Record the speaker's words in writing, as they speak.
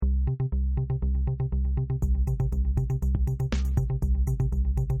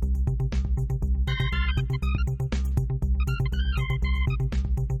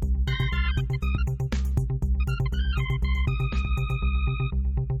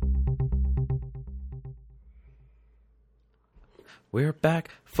We're back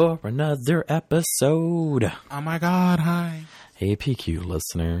for another episode. Oh my God, hi. Hey, PQ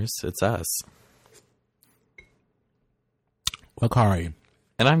listeners, it's us. Lakari.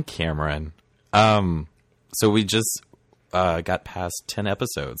 And I'm Cameron. So we just got past 10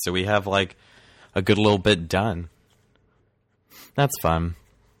 episodes, so we have like a good little bit done. That's fun.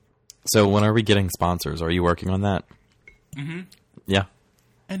 So when are we getting sponsors? Are you working on that? Mm-hmm. Yeah.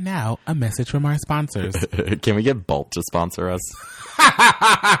 And now, a message from our sponsors. Can we get Bolt to sponsor us?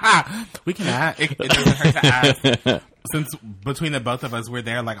 We can ask. It doesn't hurt to ask. Since between the both of us, we're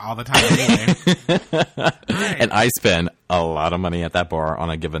there like all the time anyway. Right. And I spend a lot of money at that bar on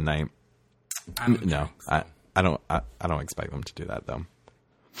a given night. I don't expect them to do that though.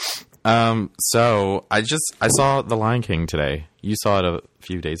 So I saw The Lion King today. You saw it a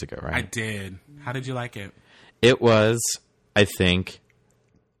few days ago, right? I did. How did you like it? It was, I think,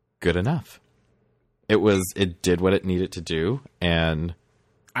 good enough. It did what it needed to do, and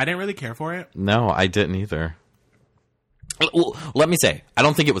I didn't really care for it. No, I didn't either. Well, let me say, I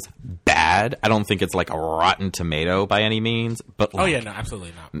don't think it was bad. I don't think it's like a Rotten Tomato by any means, but like, oh yeah, no,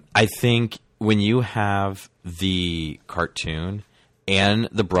 absolutely not. I think when you have the cartoon and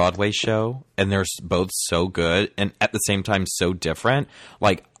the Broadway show, and they're both so good and at the same time so different,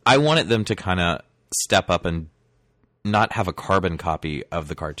 like I wanted them to kind of step up and not have a carbon copy of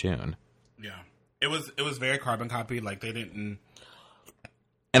the cartoon. Yeah. It was very carbon copy, like they didn't.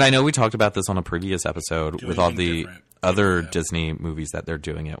 And I know we talked about this on a previous episode with all the other Yeah. Disney movies that they're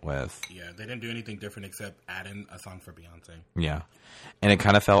doing it with. Yeah, they didn't do anything different except add in a song for Beyonce. Yeah. And it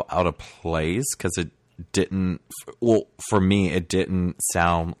kind of felt out of place because it didn't, well, for me, it didn't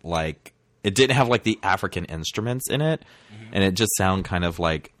sound like, it didn't have like the African instruments in it. Mm-hmm. And it just sounded kind of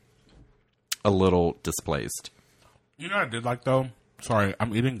like a little displaced. You know what I did like though? Sorry,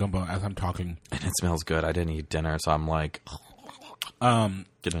 I'm eating gumbo as I'm talking. And it smells good. I didn't eat dinner, so I'm like,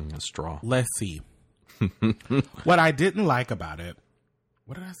 getting a straw. Let's see. What I didn't like about it.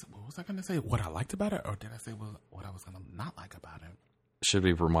 What was I going to say? What I liked about it, or did I say what I was going to not like about it? Should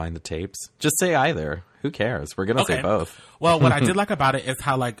we rewind the tapes? Just say either. Who cares? We're gonna say both. Well, what I did like about it is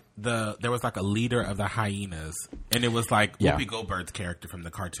how like there was like a leader of the hyenas, and it was like Whoopi Goldberg's character from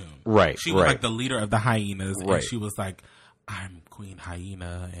the cartoon. Right. She was like the leader of the hyenas, and she was like, "I'm Queen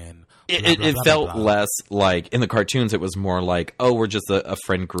Hyena," and it felt less like in the cartoons. It was more like, "Oh, we're just a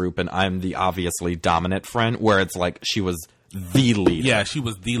friend group, and I'm the obviously dominant friend." Where it's like she was the leader. Yeah, she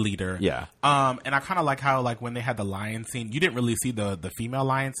was the leader. Yeah. And I kind of like how like when they had the lion scene, you didn't really see the female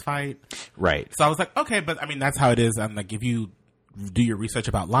lions fight. Right. So I was like, okay, but I mean that's how it is. I'm like, if you do your research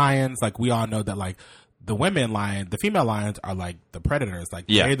about lions, like we all know that like the female lions are like the predators. Like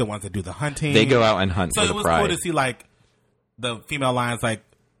they're the ones that do the hunting. They go out and hunt for the pride. So it was cool to see like the female lions like,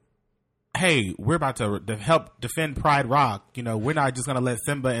 hey, we're about to help defend Pride Rock. You know, we're not just going to let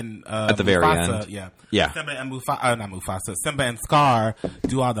Simba and at the very end. Yeah. Simba and not Mufasa. Simba and Scar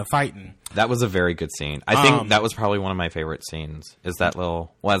do all the fighting. That was a very good scene. I think that was probably one of my favorite scenes. Is that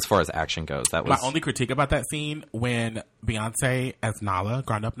little? Well, as far as action goes, that was my only critique about that scene when Beyonce as Nala,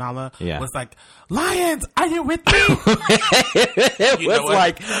 grown up Nala, was like, "Lions, are you with me?" It was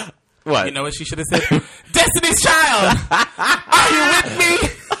like, what? You know what she should have said? Destiny's Child, are you with me?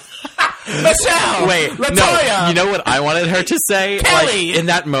 Michelle, wait, Latoya, no. You know what I wanted her to say? Kelly. Like, in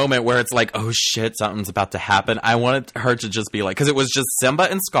that moment where it's like, oh shit, something's about to happen. I wanted her to just be like, because it was just Simba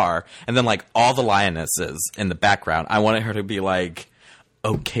and Scar, and then like all the lionesses in the background. I wanted her to be like,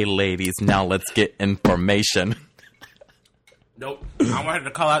 okay, ladies, now let's get information. Nope. I wanted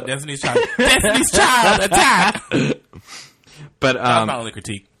to call out Destiny's Child. Destiny's Child attack. But that's my only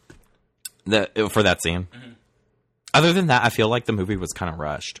critique for that scene. Mm-hmm. Other than that, I feel like the movie was kind of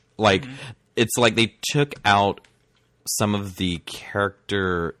rushed. Like, it's like they took out some of the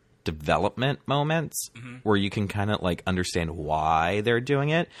character development moments where you can kind of, like, understand why they're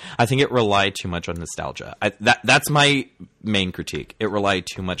doing it. I think it relied too much on nostalgia. That's my main critique. It relied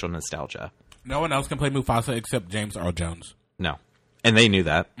too much on nostalgia. No one else can play Mufasa except James Earl Jones. No. And they knew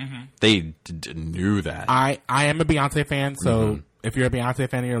that. Mm-hmm. They knew that. I am a Beyonce fan, so... If you're a Beyonce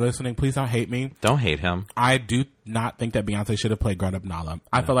fan and you're listening, please don't hate me. Don't hate him. I do not think that Beyonce should have played grown up Nala.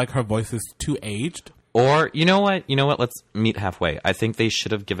 I feel like her voice is too aged. Or, you know what? Let's meet halfway. I think they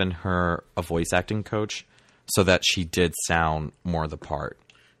should have given her a voice acting coach so that she did sound more the part.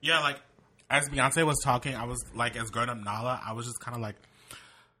 Yeah, like, as Beyonce was talking, I was like, as grown up Nala, I was just kind of like,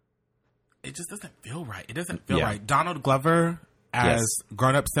 it just doesn't feel right. It doesn't feel right. Donald Glover as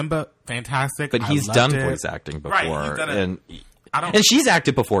grown up Simba, fantastic. But he's done voice acting before. Right, he's done it. And she's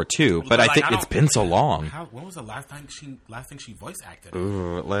acted before too, but I think it's been so long. When was the last thing she voice acted?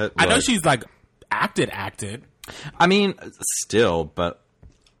 Ooh, I know she's like acted. I mean, still, but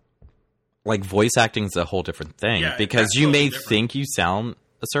like voice acting is a whole different thing because you may think you sound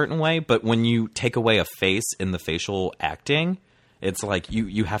a certain way, but when you take away a face in the facial acting, it's like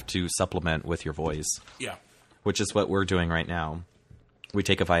you have to supplement with your voice. Yeah. Which is what we're doing right now. We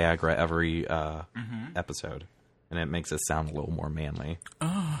take a Viagra every episode, and it makes us sound a little more manly.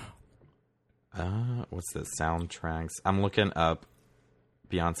 What's the soundtracks? I'm looking up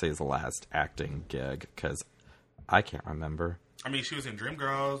Beyonce's last acting gig because I can't remember. I mean, she was in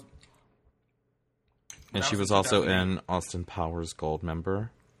Dreamgirls. And she was also in Austin Powers Goldmember.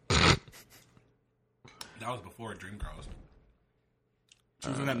 That was before Dreamgirls. She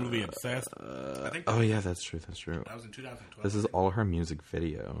was in that movie Obsessed. I think. Oh yeah, that's true. That's true. That was in 2012. This is all her music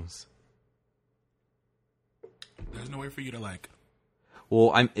videos. There's no way for you to like.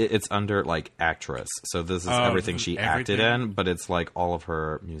 Well, it's under like actress, so this is everything she acted in, but it's like all of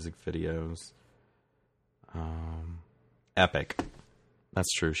her music videos. Epic. That's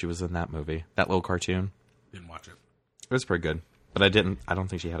true. She was in that movie, that little cartoon. Didn't watch it. It was pretty good, but I don't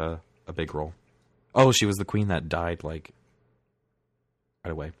think she had a big role. Oh, she was the queen that died like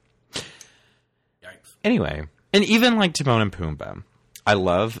right away. Yikes. Anyway, and even like Timon and Pumbaa, I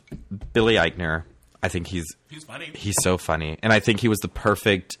love Billy Eichner. I think he's funny. He's so funny, and I think he was the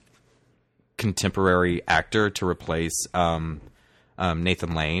perfect contemporary actor to replace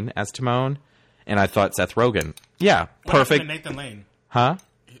Nathan Lane as Timon. And I thought Seth Rogen, perfect. Nathan Lane, huh?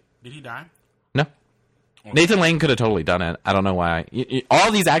 Did he die? No. Okay. Nathan Lane could have totally done it. I don't know why.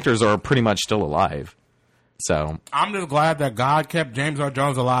 All these actors are pretty much still alive. So I'm just glad that God kept James Earl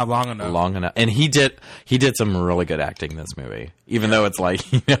Jones alive long enough. And he did some really good acting in this movie. Even though it's like,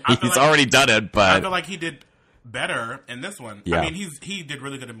 he's already done it, but I feel like he did better in this one. Yeah. I mean, he did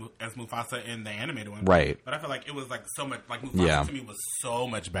really good as Mufasa in the animated one. Right. But I feel like it was like so much, like Mufasa to me was so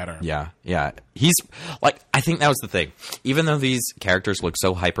much better. Yeah. Yeah. He's like, I think that was the thing. Even though these characters look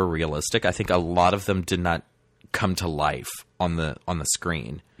so hyper realistic, I think a lot of them did not come to life on the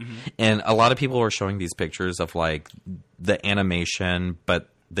screen. Mm-hmm. And a lot of people are showing these pictures of like the animation, but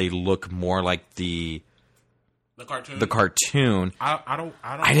they look more like the cartoon.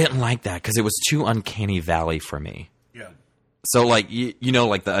 I didn't like that because it was too uncanny valley for me. Yeah. So like you know,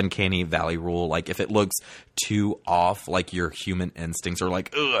 like the uncanny valley rule, like if it looks too off, like your human instincts are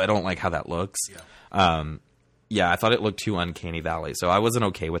like, ugh, I don't like how that looks. Yeah. I thought it looked too uncanny valley, so I wasn't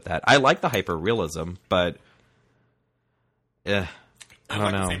okay with that. I like the hyper realism, but I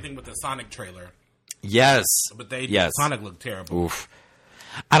don't know. The same thing with the Sonic trailer. Yes, but Sonic looked terrible. Oof.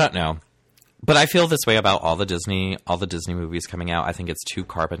 I don't know. But I feel this way about all the Disney movies coming out. I think it's too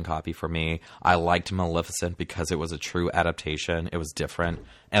carbon copy for me. I liked Maleficent because it was a true adaptation. It was different.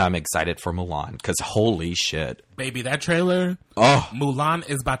 And I'm excited for Mulan because holy shit. Baby, that trailer. Oh. Mulan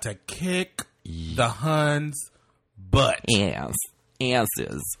is about to kick the Huns' butt. Yes.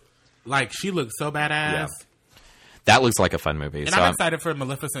 Asses. Like, she looks so badass. Yeah. That looks like a fun movie. And so I'm excited for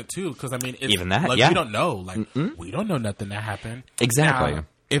Maleficent too because, I mean, it's, even that, like, we don't know. Like, we don't know nothing that happened. Exactly. Now,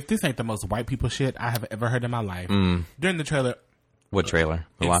 if this ain't the most white people shit I have ever heard in my life, during the trailer... What trailer?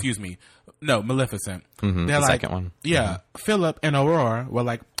 Excuse me. No, Maleficent. Mm-hmm, the second one. Yeah. Philip and Aurora were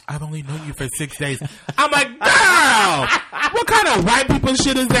like, I've only known you for 6 days. I'm like, girl! What kind of white people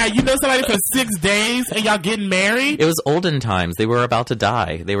shit is that? You know somebody for 6 days and y'all getting married? It was olden times. They were about to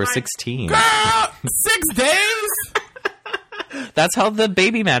die. They were 16. Girl! 6 days? That's how the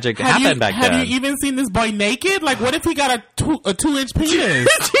baby magic happened back then. Have you even seen this boy naked? Like, what if he got a 2-inch penis?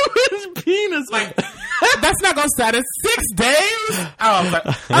 2-inch penis? Like, that's not gonna satisfy 6 days?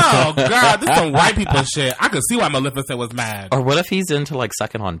 Oh, God, this is some white people shit. I could see why Maleficent was mad. Or what if he's into, like,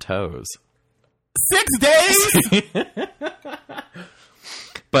 sucking on toes? 6 days?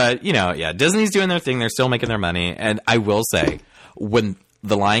 But, you know, yeah, Disney's doing their thing. They're still making their money. And I will say, when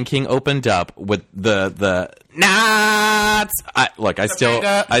The Lion King opened up with the nuts.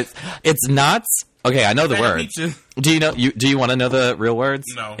 It's nuts. Okay, I know the words. Do you want to know the real words?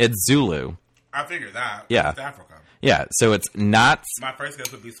 No. It's Zulu. I figured that. Yeah. It's Africa. Yeah, so it's nuts. My first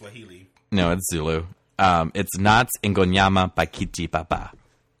guess would be Swahili. No, it's Zulu. It's nuts Ngonyama Bakiti Papa.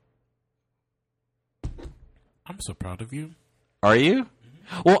 I'm so proud of you. Are you?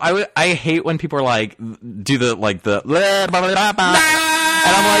 Well, I hate when people are like, do the, like, the...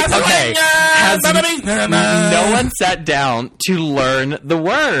 And I'm like, okay, no one sat down to learn the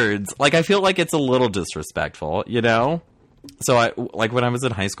words. Like, I feel like it's a little disrespectful, you know? So, when I was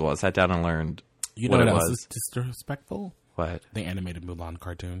in high school, I sat down and learned what it was. Disrespectful? What? The animated Mulan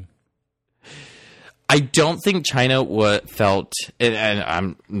cartoon. I don't think China felt, and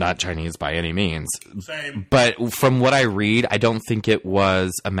I'm not Chinese by any means, Same. but from what I read, I don't think it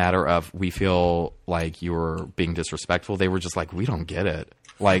was a matter of we feel like you were being disrespectful. They were just like, we don't get it.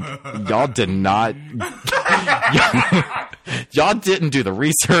 Like, y'all did not, y'all didn't do the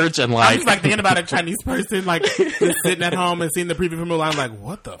research and I'm just like thinking about a Chinese person like just sitting at home and seeing the preview for Mulan. Like,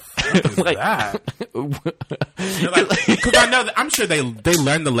 what the fuck is that? Because I know I'm sure they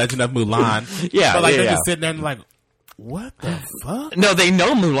learned the legend of Mulan. Yeah, but like they're yeah. just sitting there and like, what the fuck? No, they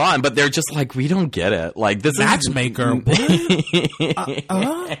know Mulan, but they're just like, we don't get it. Like, this Matchmaker.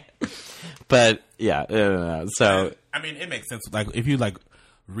 But yeah, so I mean, it makes sense. Like if you like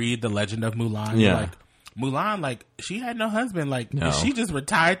read the legend of Mulan, Yeah. you're like Mulan, like she had no husband. Like No. she just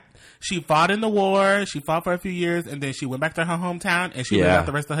retired. She fought in the war. She fought for a few years, and then she went back to her hometown and she lived Yeah. out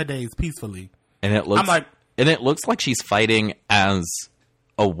the rest of her days peacefully. and it looks I'm like- and it looks like she's fighting as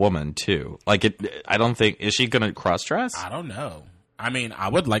a woman too. Like it, I don't think is she gonna cross dress? I don't know. I mean, I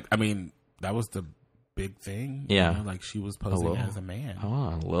would like. I mean, that was the big thing. you Yeah. know, like she was posing little. as a man.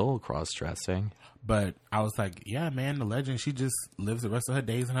 Oh, a little cross dressing. But I was like, yeah, man, the legend. She just lives the rest of her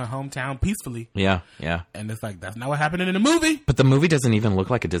days in her hometown peacefully. Yeah, yeah. And it's like that's not what happened in the movie. But the movie doesn't even look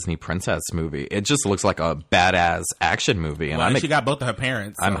like a Disney princess movie. It just looks like a badass action movie, and Well, she got both of her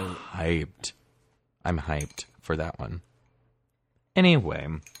parents. So. I'm hyped. I'm hyped for that one. Anyway,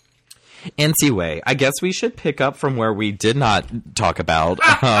 NCWay, I guess we should pick up from where we did not talk about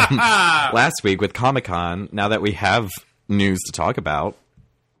last week with Comic-Con, now that we have news to talk about.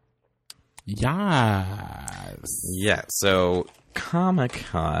 Yes. Yeah, so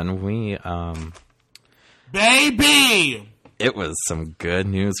Comic-Con, Baby! it was some good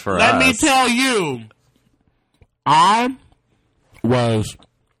news for us. Let me tell you. I was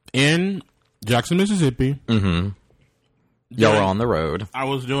in Jackson, Mississippi. Mm-hmm. Y'all were on the road. I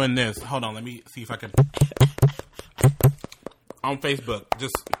was doing this. Hold on, let me see if I can. On Facebook.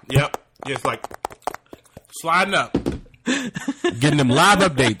 Just like sliding up. Getting them live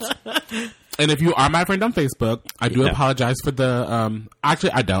updates. And if you are my friend on Facebook, I do apologize for the,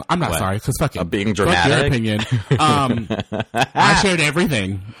 actually I don't. I'm not sorry, because fuck it. Being Fuck dramatic? your opinion. I shared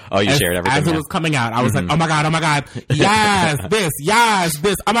everything. Oh, you shared everything, As it yeah. was coming out. I was like, oh my God. Yes, this.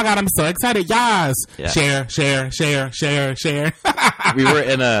 Oh my God, I'm so excited. Yes. Yeah. Share. We were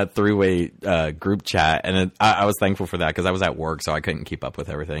in a three-way group chat, and I was thankful for that because I was at work, so I couldn't keep up with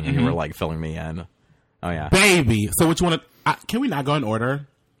everything, and you were like filling me in. Oh yeah, Baby. So what you want to? Can we not go in order?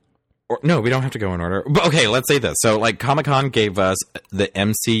 no, we don't have to go in order. But okay, let's say this. So like Comic-Con gave us the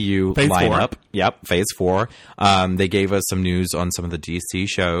MCU Phase lineup. 4. Yep, Phase 4. They gave us some news on some of the DC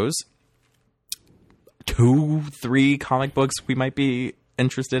shows. 2-3 comic books we might be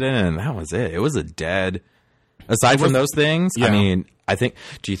interested in, and that was it. It was a dead. Aside from those things, yeah. I mean,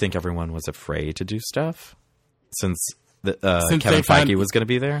 do you think everyone was afraid to do stuff since Kevin they Feige was going to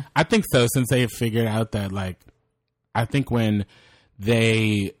be there? I think so, since they figured out that, like, I think when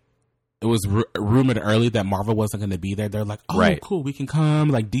it was rumored early that Marvel wasn't going to be there, they're like, oh, Right. cool, we can come.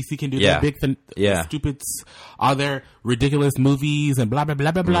 Like, DC can do Yeah. their big, Yeah. stupid, all their ridiculous movies and blah, blah,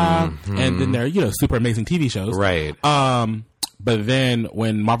 blah, blah, blah. And then their, super amazing TV shows. Right. But then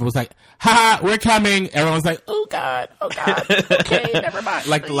when Marvel was like, ha, we're coming, everyone's like, oh God, okay, never mind.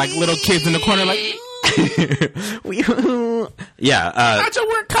 Like little kids in the corner, like, Yeah. gotcha,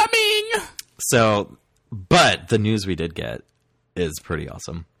 we're coming. So, but the news we did get is pretty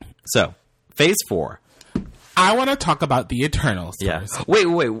awesome. So, Phase 4. I want to talk about the Eternals Yeah. first. Wait.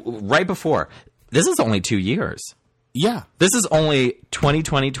 Right before. This is only 2 years. Yeah. This is only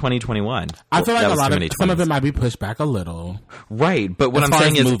 2020, 2021. I feel like That a was lot too of many some of 20s. it might be pushed back a little. Right, but what As I'm far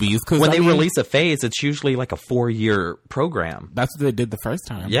saying as is movies, 'cause, when I they mean- release a phase, it's usually like a 4-year program. That's what they did the first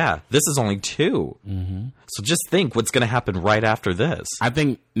time. Yeah, this is only 2. Mm-hmm. So just think what's going to happen right after this. I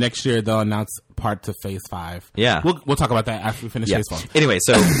think next year they'll announce part to Phase 5. Yeah. We'll talk about that after we finish Yeah. Phase 4. Anyway,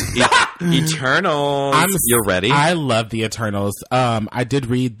 so Eternals. You're ready? I love the Eternals. I did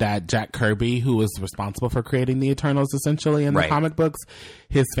read that Jack Kirby, who was responsible for creating the Eternals essentially in the Right. comic books,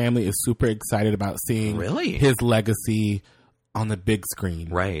 his family is super excited about seeing Really? his legacy on the big screen.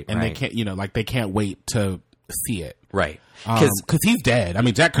 Right, And right. they can't, they can't wait to see it. Right. Because he's dead. I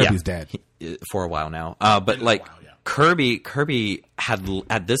mean, Jack Kirby's dead. For a while now. But like Kirby had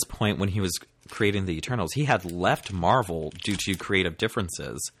at this point when he was creating the Eternals, he had left Marvel due to creative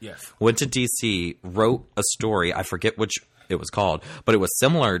differences. Yes. Went to DC, wrote a story. I forget which it was called, but it was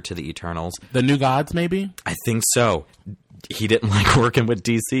similar to the Eternals. The New Gods, maybe? I think so. He didn't like working with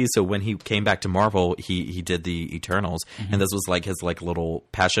DC, so when he came back to Marvel, he did the Eternals, and this was like his like little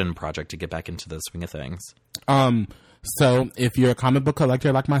passion project to get back into the swing of things. So if you're a comic book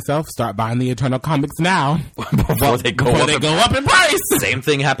collector like myself, start buying the Eternal comics now before they go up in price. Same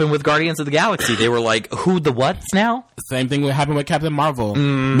thing happened with Guardians of the Galaxy. They were like, who the what's now? Same thing would happen with Captain Marvel.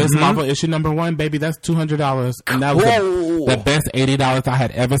 Miss Marvel issue number 1, baby, that's $200. And that was the best $80 I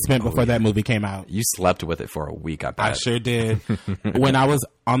had ever spent before that movie came out. You slept with it for a week, I bet. I sure did. When I was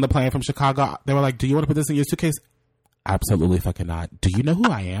on the plane from Chicago, they were like, do you want to put this in your suitcase? Absolutely fucking not. Do you know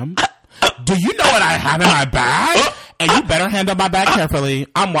who I am? Do you know what I have in my bag? And you better handle my bag carefully.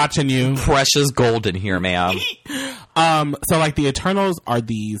 I'm watching you. Precious gold in here, ma'am. So like the Eternals are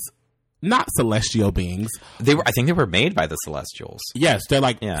these not celestial beings. I think they were made by the Celestials. Yes, they're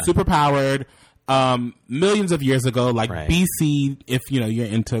like super powered. Millions of years ago, like BC, if you know you're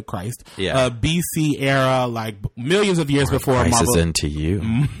into Christ. Yeah. BC era, like millions of years before Christ Marvel is into you.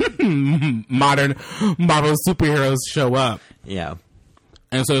 modern Marvel superheroes show up. Yeah.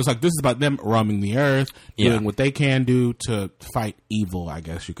 And so it's like, this is about them roaming the earth, doing what they can do to fight evil, I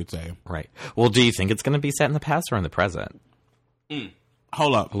guess you could say. Right. Well, do you think it's going to be set in the past or in the present?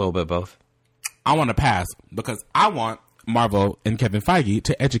 Hold up. A little bit of both. I want to pass because I want Marvel and Kevin Feige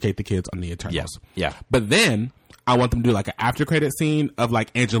to educate the kids on the Eternals. Yeah. But then I want them to do like an after credit scene of like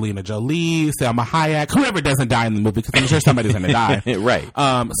Angelina Jolie, Salma Hayek, whoever doesn't die in the movie, because I'm sure somebody's going to die. Right.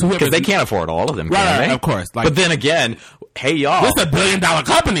 So because they can't afford all of them, right, can they? Of course. Like, but then again, hey y'all, this is $1 billion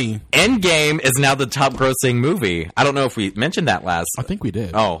company. Endgame is now the top grossing movie. I don't know if we mentioned that last. I think we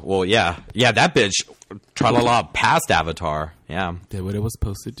did. Oh, well, yeah. Yeah, that bitch, tra-la-la, past Avatar. Yeah. Did what it was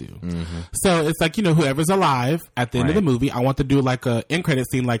supposed to do. Mm-hmm. So it's like, you know, whoever's alive at the end of the movie, I want to do like a end credit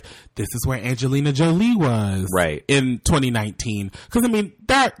scene like, this is where Angelina Jolie was. Right. In 2019. Because, I mean,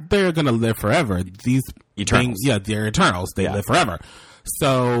 they're going to live forever. These Eternals. They're Eternals. They live forever.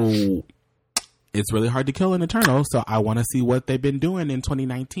 So it's really hard to kill an Eternal. So I want to see what they've been doing in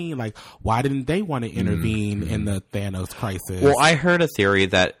 2019. Like, why didn't they want to intervene in the Thanos crisis? Well, I heard a theory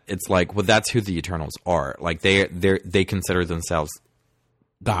that it's like, well, that's who the Eternals are. Like they consider themselves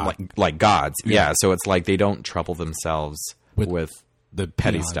God. like gods. Yeah. So it's like they don't trouble themselves with the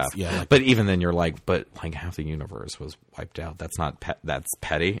petty stuff. Yeah. Like, but even then you're like, but like half the universe was wiped out. That's not that's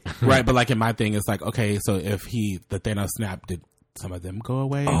petty. Right. But like in my thing, it's like, okay, so if the Thanos snap, did some of them go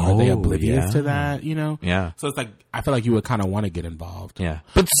away? Are they oblivious to that, you know? Yeah. So it's like, I feel like you would kind of want to get involved. Yeah.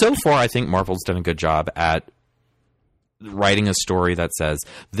 But so far, I think Marvel's done a good job at writing a story that says,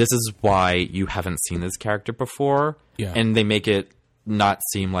 this is why you haven't seen this character before. Yeah. And they make it not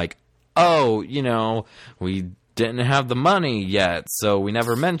seem like, oh, you know, we didn't have the money yet, so we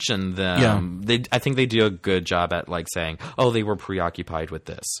never mentioned them. Yeah. I think they do a good job at like saying, oh, they were preoccupied with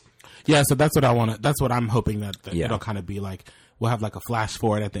this. Yeah, so that's what I want to, that's what I'm hoping that it'll kind of be like. We'll have like a flash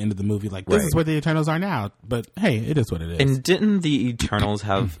forward at the end of the movie, like, this is where the Eternals are now. But hey, it is what it is. And didn't the Eternals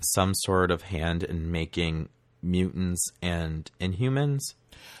have some sort of hand in making mutants and Inhumans?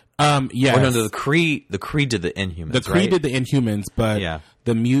 Yeah. No, the Kree did the Inhumans. The Kree did the Inhumans, but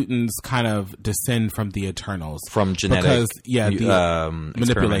the mutants kind of descend from the Eternals from genetic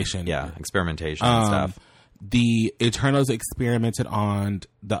manipulation, experimentation and stuff. The Eternals experimented on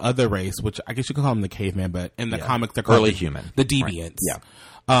the other race, which I guess you could call them the caveman, but in the comics they're called early human, the deviants. Right.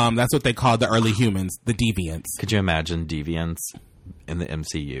 Yeah, that's what they called the early humans, the deviants. Could you imagine deviants in the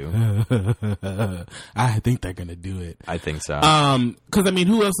MCU? I think they're gonna do it. I think so. Because I mean,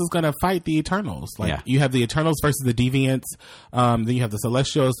 who else is gonna fight the Eternals? Like, you have the Eternals versus the deviants. Then you have the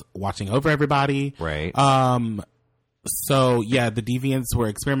Celestials watching over everybody. Right. So yeah, the deviants were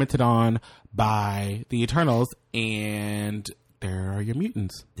experimented on by the Eternals, and there are your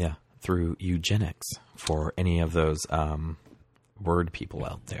mutants. Yeah, through eugenics for any of those word people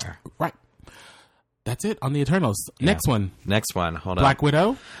out there. Right. That's it on the Eternals. Yeah. Next one. Hold on. Black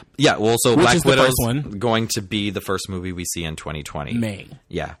Widow? Yeah, well, so Black Widow's one. Going to be the first movie we see in 2020. May.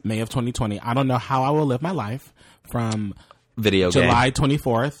 Yeah. May of 2020. I don't know how I will live my life from July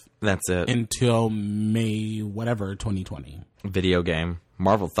 24th. That's it. Until May, whatever, 2020. Video game.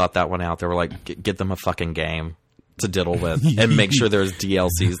 Marvel thought that one out. They were like, get them a fucking game to diddle with and make sure there's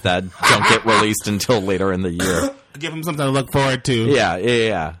DLCs that don't get released until later in the year. Give them something to look forward to.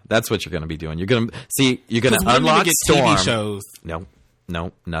 Yeah. That's what you're going to be doing. You're going to unlock Storm. TV shows. No,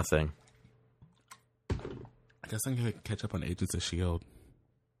 nothing. I guess I'm going to catch up on Agents of S.H.I.E.L.D.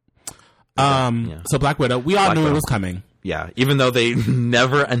 So Black Widow, we all knew it was coming. Yeah, even though they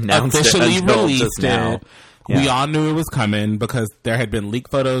never announced officially it until released just now. Yeah. We all knew it was coming because there had been leaked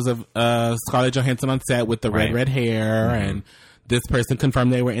photos of Scarlett Johansson on set with the red hair and this person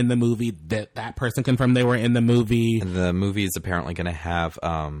confirmed they were in the movie. That person confirmed they were in the movie. And the movie is apparently going to have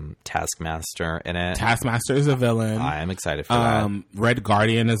Taskmaster in it. Taskmaster is a villain. I am excited for that. Red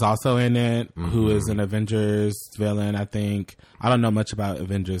Guardian is also in it, who is an Avengers villain, I think. I don't know much about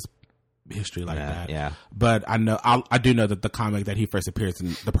Avengers history like that. Yeah. But I do know that the comic that he first appears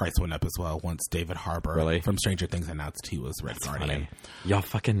in, the price went up as well once David Harbour from Stranger Things announced he was Red Guardian. Funny. Y'all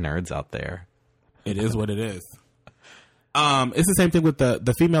fucking nerds out there. It is what it is. It's the same thing with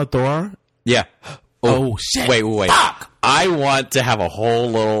the female Thor. Yeah. Oh shit. Wait. Fuck! I want to have a whole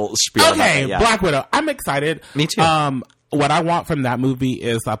little spiel. Okay, Black Widow. I'm excited. Me too. What I want from that movie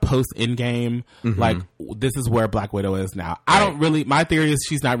is a post-Endgame, like, this is where Black Widow is now. I don't really, my theory is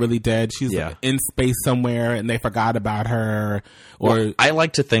she's not really dead. She's in space somewhere and they forgot about her. Or I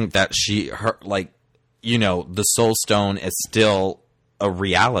like to think that the Soul Stone is still a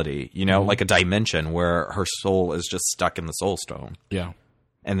reality, like a dimension where her soul is just stuck in the Soul Stone. Yeah.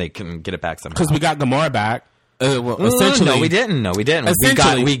 And they can get it back somehow. Because we got Gamora back. Essentially, no, we didn't.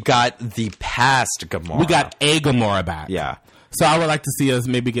 We got the past Gamora. We got a Gamora back. Yeah. So I would like to see us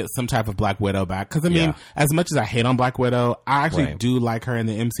maybe get some type of Black Widow back. Because, I mean, as much as I hate on Black Widow, I actually do like her in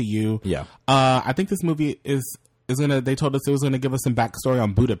the MCU. Yeah. I think this movie is going to, they told us it was going to give us some backstory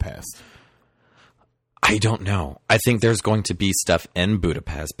on Budapest. I don't know. I think there's going to be stuff in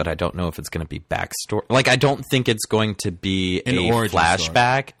Budapest, but I don't know if it's going to be backstory. Like, I don't think it's going to be a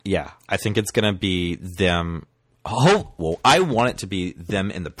flashback. Story. Yeah. I think it's going to be them. I want it to be them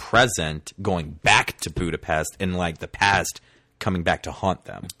in the present going back to Budapest and, like, the past coming back to haunt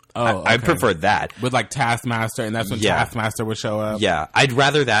them. Oh, I prefer that. With, like, Taskmaster, and that's when Taskmaster would show up. Yeah. I'd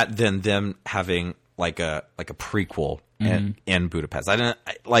rather that than them having, like a prequel in Budapest. I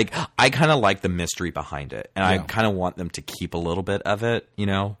kind of like the mystery behind it, and I kind of want them to keep a little bit of it,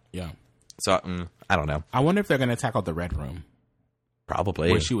 Yeah. So I don't know. I wonder if they're going to tackle the Red Room.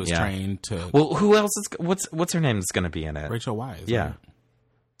 Probably where she was trained to. Well, who else is? What's her name is going to be in it? Rachel Weisz. Yeah. Right?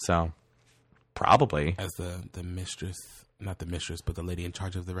 So probably as the mistress, not the mistress, but the lady in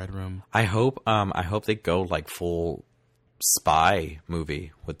charge of the Red Room. I hope they go like full spy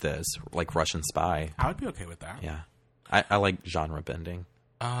movie with this, like Russian spy. I would be okay with that. Yeah. I like genre bending.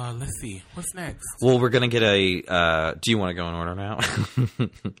 Let's see. What's next? Well, we're going to get a... do you want to go in order now?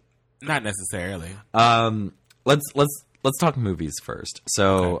 Not necessarily. Let's talk movies first.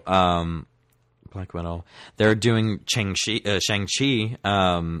 So, okay. Black Widow. They're doing Shang-Chi.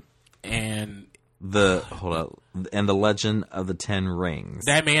 And... And the Legend of the Ten Rings.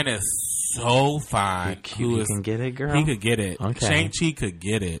 That man is so fine. He can get it, girl. He could get it. Okay. Shang-Chi could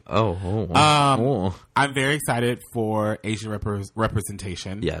get it. Oh. I'm very excited for Asian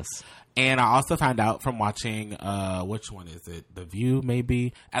representation. Yes. And I also found out from watching, which one is it? The View,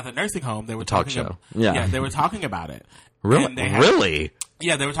 maybe? At the nursing home, they were talking show. Yeah, they were talking about it. Really? Really?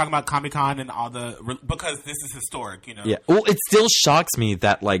 Yeah, they were talking about Comic-Con and all because this is historic, Yeah. Well, it still shocks me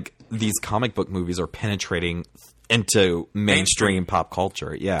that, like, these comic book movies are penetrating into mainstream pop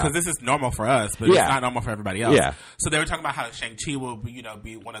culture. Yeah. Because this is normal for us, but it's not normal for everybody else. Yeah. So they were talking about how Shang-Chi will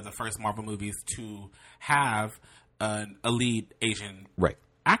be one of the first Marvel movies to have a lead Asian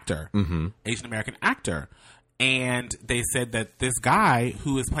actor, Asian American actor. And they said that this guy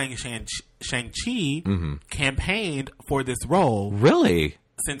who is playing Shang-Chi campaigned for this role. Really?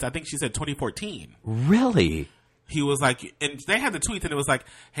 Since I think she said 2014. Really? He was like, and they had the tweet and it was like,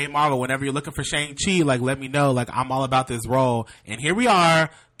 hey Marvel, whenever you're looking for Shang-Chi, like let me know, like I'm all about this role. And here we are,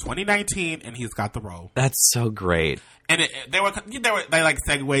 2019, and he's got the role. That's so great. And they like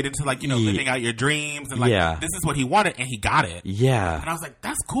segued into like, living out your dreams and like this is what he wanted and he got it. Yeah. And I was like,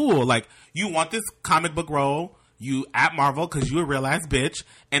 that's cool. Like you want this comic book role, you at Marvel because you a real ass bitch,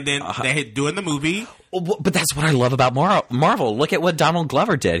 and then they doing the movie. But that's what I love about Marvel. Look at what Donald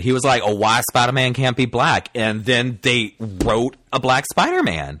Glover did. He was like, "Oh, why Spider-Man can't be black?" And then they wrote a black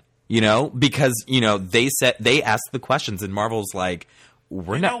Spider-Man. Because they asked the questions, and Marvel's like,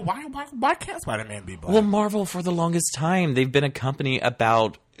 why can't Spider-Man be black? Well, Marvel for the longest time they've been a company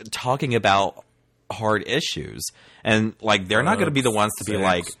about talking about hard issues, and like they're not going to be the ones to be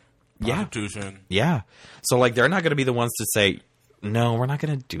like, yeah. So like they're not going to be the ones to say, no, we're not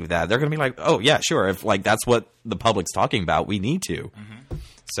going to do that. They're going to be like, oh yeah, sure. If like that's what the public's talking about, we need to.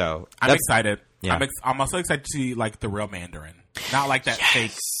 So I'm excited. Yeah. I'm also excited to see like the real Mandarin, not like that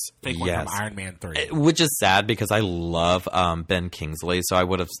fake one from Iron Man 3. Which is sad because I love Ben Kingsley, so I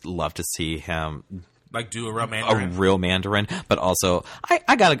would have loved to see him like do a real Mandarin. But also,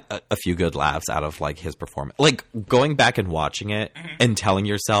 I got a few good laughs out of like his performance. Like going back and watching it and telling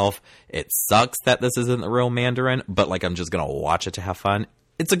yourself it sucks that this isn't the real Mandarin, but like I'm just gonna watch it to have fun.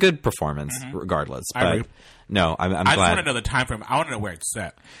 it's a good performance regardless. But no, I'm glad. I just want to know the time frame. I want to know where it's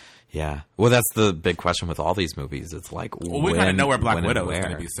set. Yeah. Well, that's the big question with all these movies. It's like, we kind of know where Black Widow is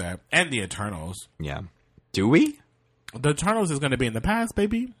going to be set. And the Eternals. Yeah. Do we? The Eternals is going to be in the past,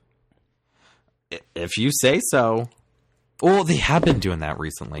 baby. If you say so. Well, they have been doing that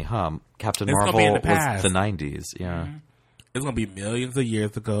recently, huh? Captain Marvel was the 90s. Yeah. It's going to be millions of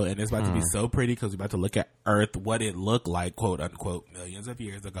years ago, and it's about to be so pretty because we're about to look at Earth, what it looked like, quote unquote, millions of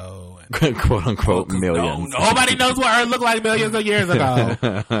years ago. And, quote unquote, millions. Nobody knows what Earth looked like millions of years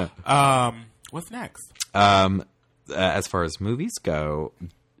ago. What's next? As far as movies go,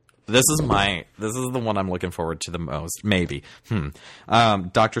 this is the one I'm looking forward to the most. Maybe.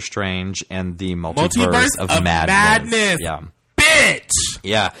 Doctor Strange and the Multiverse of Madness. Yeah. Bitch!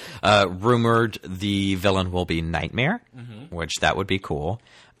 Yeah. Rumored the villain will be Nightmare, which that would be cool.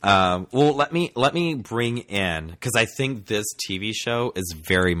 Well, let me bring in, because I think this TV show is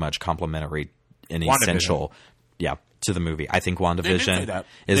very much complementary and essential. Yeah. To the movie. I think WandaVision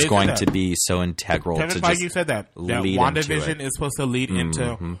is going to be so integral Kevin to Feige just said that WandaVision is supposed to lead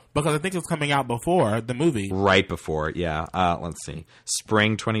into, because I think it's coming out before the movie. Right before, yeah. Let's see.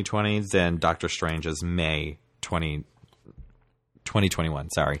 Spring 2020, then Doctor Strange is May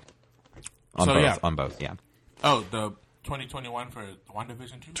 2021, sorry. On both, yeah. Oh, the 2021 for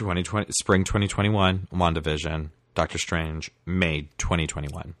WandaVision too? Spring 2021, WandaVision, Doctor Strange, May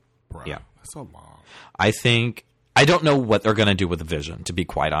 2021. Bruh, yeah. That's so long. I don't know what they're going to do with the Vision, to be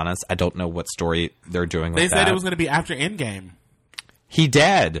quite honest. I don't know what story they're doing with that. They said it was going to be after Endgame. He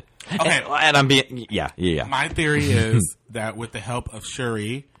dead. Okay. And I'm being... Yeah. My theory is that with the help of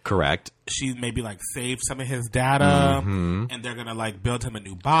Shuri... Correct. She maybe, saved some of his data, and they're going to, build him a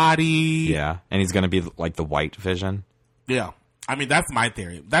new body. Yeah. And he's going to be, the White Vision. Yeah. I mean, that's my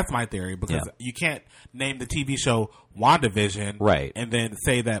theory. Because you can't name the TV show WandaVision... Right. And then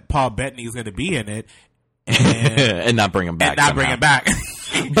say that Paul Bettany is going to be in it... And not bring him back. Bring him back.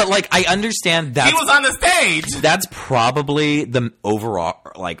 But I understand that he was on the stage. That's probably the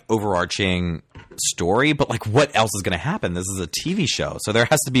overarching story. But what else is going to happen? This is a TV show, so there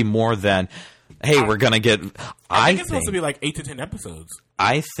has to be more than. Hey, we're going to get. I think it's supposed to be 8 to 10 episodes.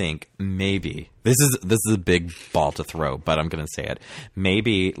 I think maybe this is a big ball to throw, but I'm going to say it.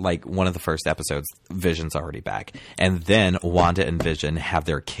 Maybe one of the first episodes, Vision's already back, and then Wanda and Vision have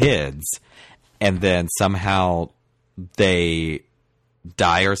their kids. And then somehow they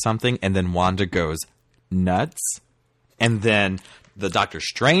die or something, and then Wanda goes nuts, and then the Doctor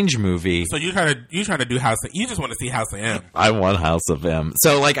Strange movie. So you trying to do House of, you just want to see House of M. I want House of M.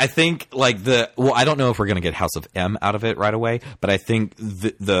 So I think I don't know if we're gonna get House of M out of it right away, but I think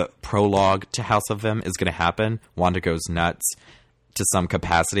the prologue to House of M is gonna happen. Wanda goes nuts to some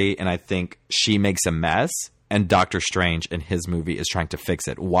capacity, and I think she makes a mess, and Doctor Strange in his movie is trying to fix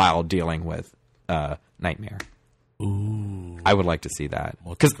it while dealing with Nightmare. Ooh. I would like to see that.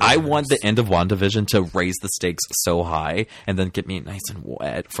 Because I want the end of WandaVision to raise the stakes so high and then get me nice and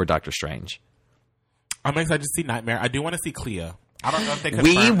wet for Doctor Strange. I'm excited to see Nightmare. I do want to see Clea. I don't know if they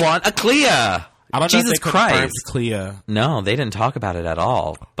confirmed. We want a Clea! I don't Jesus know if they Christ. Clea. No, they didn't talk about it at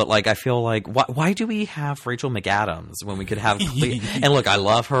all. But I feel why do we have Rachel McAdams when we could have Clea? And look, I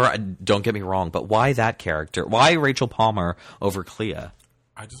love her. Don't get me wrong. But why that character? Why Rachel Palmer over Clea?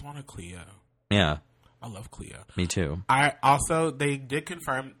 I just want a Clea. Yeah. I love Clea. Me too. They did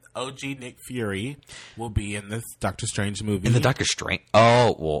confirm OG Nick Fury will be in this Doctor Strange movie. In the Doctor Strange?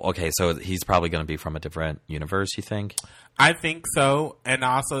 Oh, well, okay. So he's probably going to be from a different universe, you think? I think so. And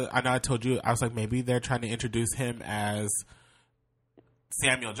also, I know I told you, I was maybe they're trying to introduce him as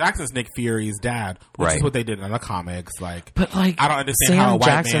Samuel Jackson's Nick Fury's dad, which is what they did in the comics. But I don't understand how a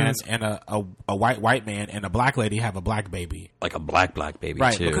white man and a white man and a black lady have a black baby, a black baby,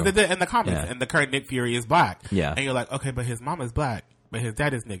 right? Too. Because they did in the comics, and the current Nick Fury is black. Yeah, and you're okay, but his mom is black, but his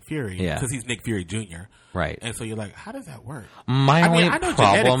dad is Nick Fury, because he's Nick Fury Jr. Right? And so you're how does that work? I know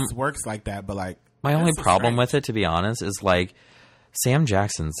genetics works like that, but my only problem with it, to be honest, is Sam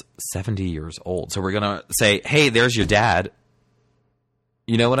Jackson's 70 years old, so we're gonna say, hey, there's your dad.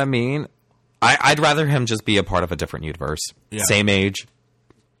 You know what I mean? I'd rather him just be a part of a different universe. Yeah. Same age,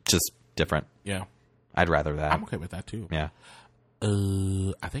 just different. Yeah. I'd rather that. I'm okay with that, too. Yeah.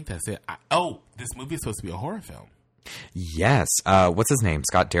 I think that's it. This movie is supposed to be a horror film. Yes. What's his name?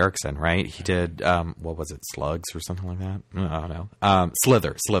 Scott Derrickson, right? He did, what was it, Slugs or something like that? I don't know.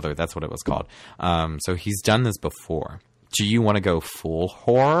 Slither, that's what it was called. So he's done this before. Do you want to go full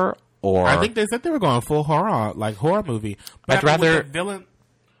horror? Or I think they said they were going full horror, horror movie. But I'd rather...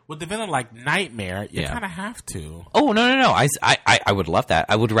 With the villain like Nightmare, you kind of have to. Oh, no. I would love that.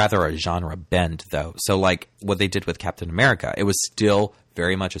 I would rather a genre bend, though. So, what they did with Captain America, it was still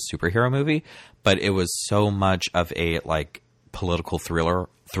very much a superhero movie, but it was so much of a like political thriller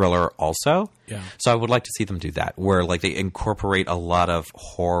also. Yeah. So I would like to see them do that, where like they incorporate a lot of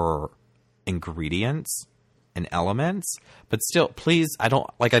horror ingredients and elements, but still, please, I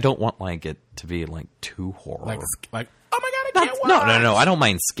don't want like it to be like too horror. Like oh my god, I can't watch. No. I don't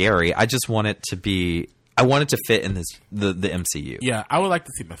mind scary. I just want it to be. I want it to fit in the MCU. Yeah, I would like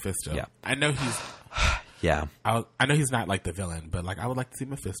to see Mephisto. Yeah. I know he's. Yeah. I know he's not like the villain, but like I would like to see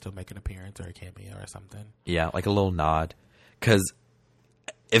Mephisto make an appearance or a cameo or something. Yeah, like a little nod. Because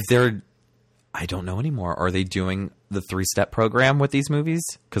if they're, I don't know anymore. Are they doing the 3-step program with these movies?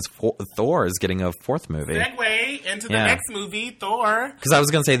 Because Thor is getting a 4th movie. Segue into the next movie, Thor. Because I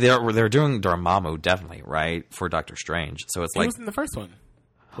was going to say they're doing Dormammu definitely, right, for Doctor Strange. So it's like, he was in the first one.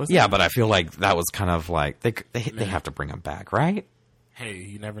 Yeah, but I feel like that was kind of like they have to bring him back, right? Hey,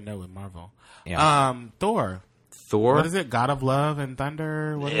 you never know with Marvel. Yeah. Thor. What is it? God of Love and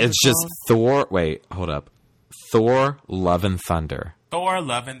Thunder? What is it's just called? Thor. Wait, hold up. Thor, Love and Thunder. Thor,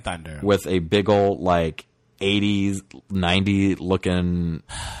 Love and Thunder. With a big old like 80s, 90s looking,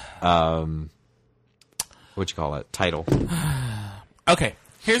 what you call it? Title. Okay,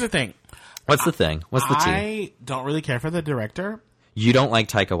 here's the thing. What's the thing? What's the tea? I don't really care for the director. You don't like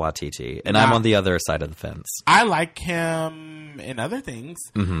Taika Waititi, and I'm on the other side of the fence. I like him in other things.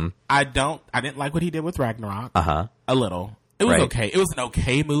 Mm-hmm. I didn't like what he did with Ragnarok. A little. It was okay. It was an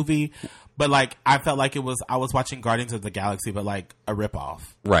okay movie, but like I felt like I was watching Guardians of the Galaxy, but like a ripoff.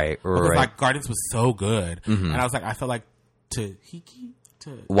 Right. Because like Guardians was so good, and I was like, I felt like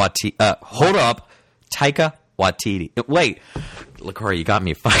hold up, Taika Waititi. Wait, LaCoria, you got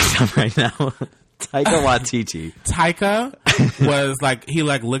me fucked up right now. Taika Waititi. Taika was like, he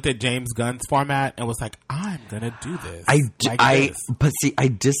like looked at James Gunn's format and was like, I'm gonna do this. But see, I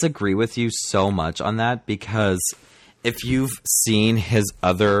disagree with you so much on that, because if you've seen his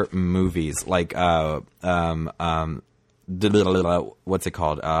other movies, like what's it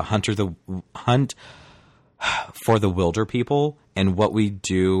called? Hunt for the Wilder People and What We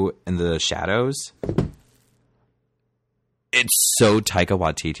Do in the Shadows. It's so Taika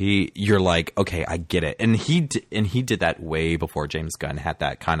Waititi. You're like, okay, I get it, and he did that way before James Gunn had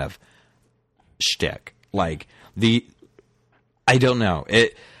that kind of shtick. Like I don't know.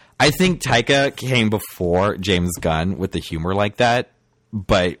 I think Taika came before James Gunn with the humor like that,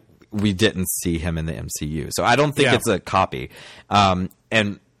 but we didn't see him in the MCU, so I don't think it's a copy.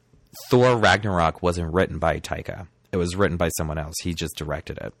 And Thor Ragnarok wasn't written by Taika; it was written by someone else. He just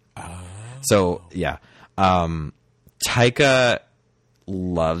directed it. So yeah. Taika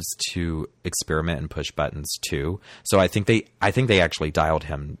loves to experiment and push buttons too, so I think they actually dialed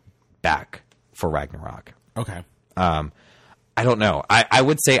him back for Ragnarok. Okay. I don't know. I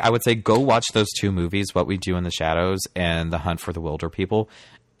would say go watch those 2 movies, What We Do in the Shadows and The Hunt for the Wilder People,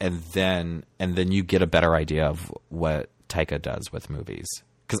 and then you get a better idea of what Taika does with movies.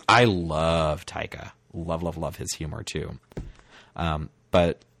 Because I love Taika, love his humor too.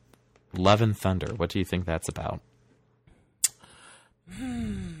 But Love and Thunder, what do you think that's about?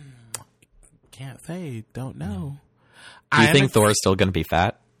 Can't say. Don't know. Do you think Thor is still going to be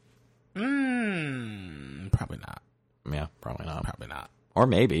fat? Probably not. Yeah, probably not. Probably not. Or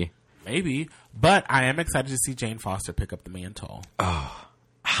maybe. Maybe. But I am excited to see Jane Foster pick up the mantle. Oh,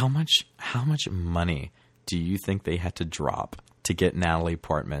 how much money do you think they had to drop to get Natalie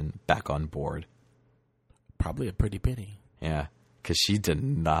Portman back on board? Probably a pretty penny. Yeah, because she did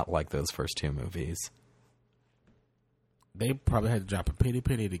not like those first 2 movies. They probably had to drop a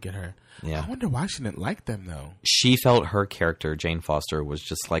penny to get her. Yeah. I wonder why she didn't like them, though. She felt her character, Jane Foster, was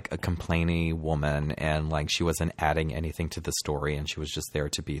just like a complaining woman, and like she wasn't adding anything to the story, and she was just there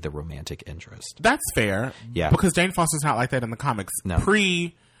to be the romantic interest. That's fair. Yeah. Because Jane Foster's not like that in the comics. No.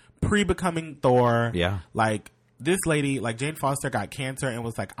 Pre becoming Thor. Yeah. Like, this lady, like Jane Foster, got cancer and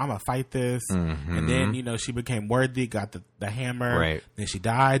was like, I'm gonna fight this. Mm-hmm. And then, she became worthy, got the hammer. Right. Then she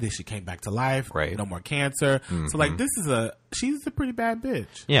died. Then she came back to life. Right. No more cancer. Mm-hmm. So, like, she's a pretty bad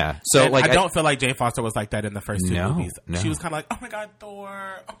bitch. Yeah. So, and like, I don't feel like Jane Foster was like that in the first 2 movies. No. She was kind of like, oh my God,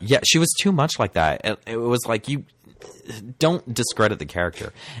 Thor. Oh. Yeah, she was too much like that. It was like, you don't discredit the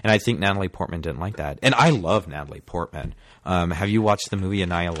character. And I think Natalie Portman didn't like that. And I love Natalie Portman. Have you watched the movie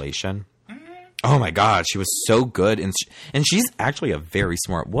Annihilation? Oh my God, she was so good, and she's actually a very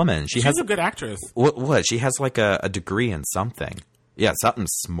smart woman. She's a good actress. What? She has like a degree in something. Yeah, something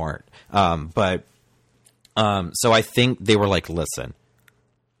smart. So I think they were like, listen,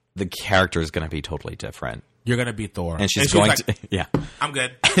 the character is going to be totally different. You're going to be Thor, and she's going to. Yeah, I'm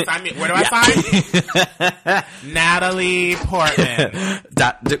good. Sign me. Where do I sign? Natalie Portman.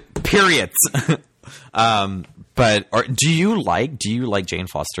 Periods. Do you like Jane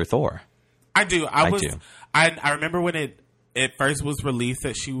Foster Thor? I do. I do. I remember when it first was released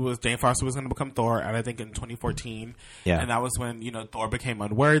that Jane Foster was going to become Thor, and I think in 2014. Yeah. And that was when, Thor became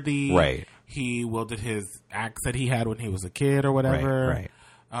unworthy. Right. He wielded his axe that he had when he was a kid or whatever. Right.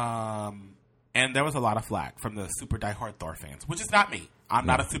 And there was a lot of flack from the super diehard Thor fans, which is not me. I'm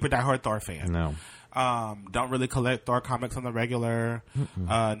not a super diehard Thor fan. No. Don't really collect Thor comics on the regular.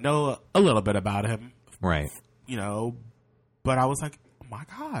 Know a little bit about him. Right. But I was like, oh my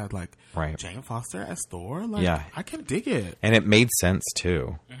God, right. Jane Foster as Thor? I can dig it. And it made sense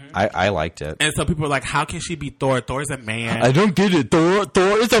too. Mm-hmm. I liked it. And so people were like, how can she be Thor? Thor's a man. I don't get it.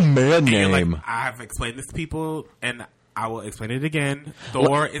 Thor is a man name. I've explained this to people, and I will explain it again.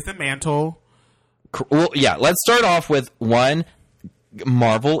 Thor is a mantle. Well, yeah, let's start off with one.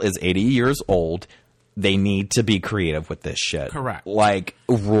 Marvel is 80 years old. They need to be creative with this shit. Correct.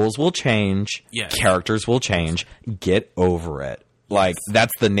 Rules will change. Yes. Characters will change. Get over it.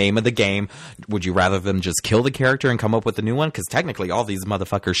 That's the name of the game. Would you rather them just kill the character and come up with a new one? Because technically all these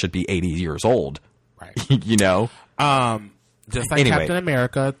motherfuckers should be 80 years old. Right. Just like Captain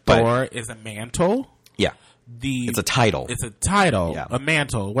America, Thor is a mantle. Yeah. It's a title. It's a title, yeah. A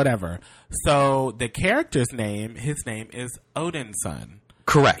mantle, whatever. So the character's name, his name is Odin's son.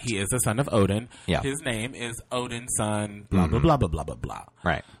 Correct. He is the son of Odin. Yeah. His name is Odin's son, blah, blah, blah, blah, blah, blah, blah.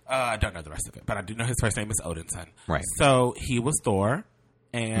 Right. I don't know the rest of it, but I do know his first name is Odin's son. Right. So he was Thor,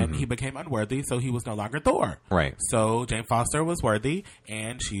 and he became unworthy, so he was no longer Thor. Right. So Jane Foster was worthy,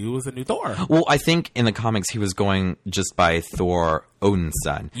 and she was a new Thor. Well, I think in the comics he was going just by Thor, Odin's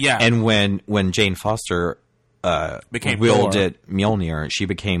son. Yeah. And when Jane Foster became wielded Mjolnir, she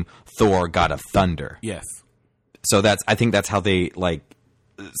became Thor, God of Thunder. Yes. So I think that's how they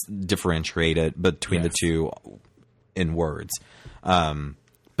differentiated between the two in words.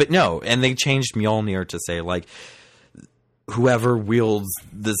 But no, and they changed Mjolnir to say whoever wields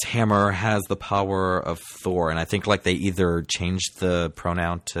this hammer has the power of Thor. And I think they either changed the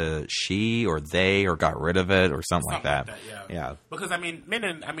pronoun to she or they or got rid of it or something like that. Yeah. Because in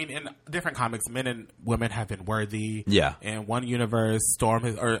different comics, men and women have been worthy. Yeah. In one universe, Storm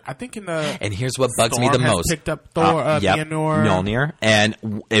is, or I think in the. And here's what bugs Storm me the has most. Picked up Thor, Mjolnir.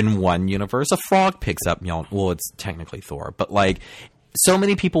 And in one universe, a frog picks up Mjolnir. Well, it's technically Thor, but so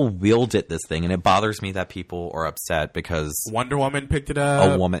many people wielded this thing, and it bothers me that people are upset because Wonder Woman picked it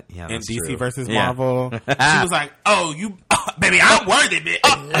up. A woman, yeah, in DC true. versus Marvel. She was like, "Oh, baby, I'm worthy, bitch."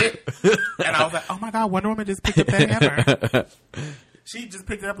 And I was like, "Oh my God, Wonder Woman just picked up that hammer." She just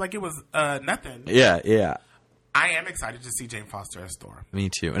picked it up like it was nothing. Yeah. I am excited to see Jane Foster as Thor. Me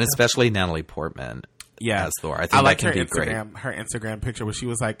too, and especially Natalie Portman as Thor. I think I like that can be great. Her Instagram picture where she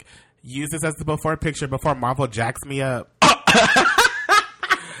was like, "Use this as the before picture before Marvel jacks me up."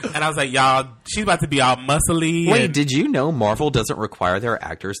 And I was like, y'all, she's about to be all muscly. Wait, did you know Marvel doesn't require their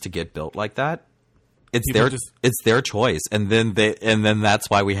actors to get built like that? It's their choice, and then that's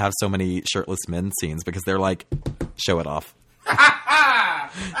why we have so many shirtless men scenes, because they're like, show it off.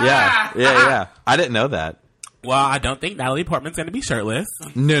 Yeah. I didn't know that. Well, I don't think Natalie Portman's going to be shirtless.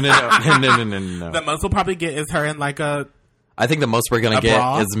 No. The most we'll probably get is her in a. I think the most we're going to get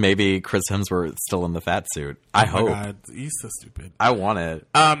bra? is maybe Chris Hemsworth still in the fat suit. I hope. Oh my God, he's so stupid. I want it.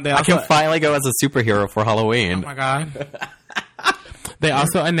 I can finally go as a superhero for Halloween. Oh my God. They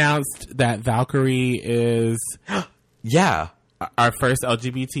also announced that Valkyrie is our first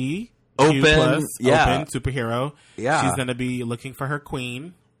LGBT open superhero. Yeah. She's going to be looking for her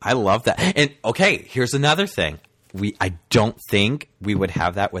queen. I love that. And okay, here's another thing. I don't think we would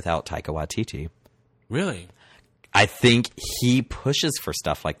have that without Taika Waititi. Really? I think he pushes for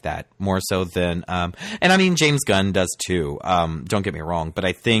stuff like that more so than, and James Gunn does too. Don't get me wrong, but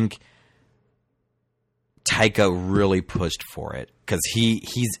I think Taika really pushed for it because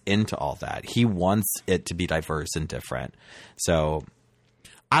he's into all that. He wants it to be diverse and different. So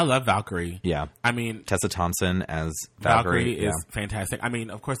I love Valkyrie. Yeah. Tessa Thompson as Valkyrie is fantastic.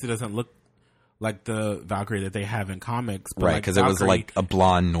 Of course it doesn't look like the Valkyrie that they have in comics. But right, because it was like a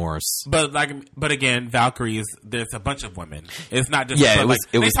blonde Norse. But again, Valkyries, there's a bunch of women. It's not just... Yeah, it was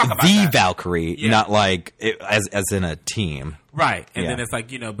the Valkyrie, not as in a team. Right, and then it's but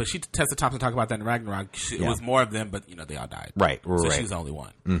Tessa Thompson talked about that in Ragnarok. It was more of them, but they all died. Right. So she's the only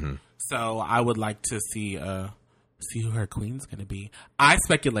one. Mm-hmm. So I would like to see who her queen's going to be. I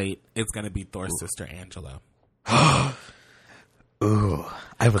speculate it's going to be Thor's sister, Angela. Ooh,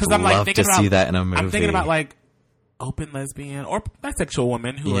 I would love to see that in a movie. I'm thinking about open lesbian or bisexual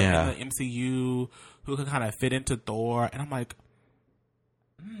women who are in the MCU who can kind of fit into Thor, and I'm like,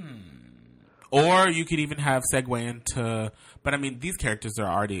 Or you could even have segue into, but I mean, these characters are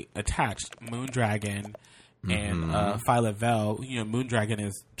already attached. Moondragon and Phyla Vel. You know, Moondragon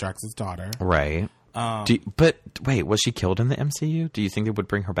is Drax's daughter. Right. But wait, was she killed in the MCU? Do you think they would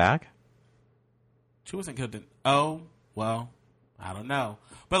bring her back? She wasn't killed in... Oh, well, I don't know.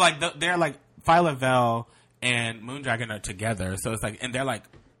 But, like, they're, like, Phyla Vel and Moondragon are together. So it's like... And they're, like,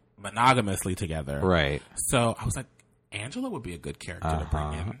 monogamously together. Right. So I was like, Angela would be a good character to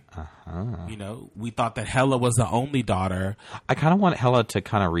bring in. You know, we thought that Hela was the only daughter. I kind of want Hela to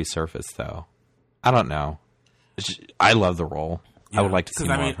kind of resurface, though. I don't know. I love the role. Yeah, I would like to see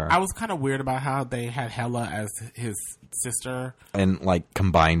more of her. I was kind of weird about how they had Hela as his sister. And, like,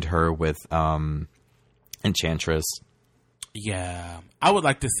 combined her with... Enchantress. Yeah. I would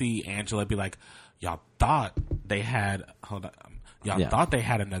like to see Angela be like, y'all thought they had... Hold on. Y'all thought they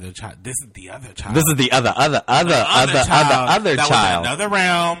had another child. This is the other child. This is the other child. That was in another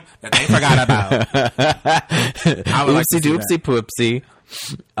realm that they forgot about. Oopsie doopsie poopsie.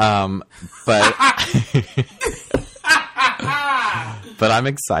 But I'm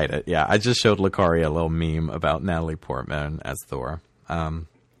excited. Yeah, I just showed Lakari a little meme about Natalie Portman as Thor.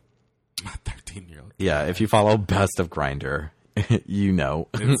 My 13-year-old. Yeah, if you follow Best of Grindr, you know.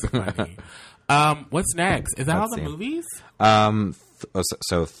 It's funny. What's next? Is that all the movies?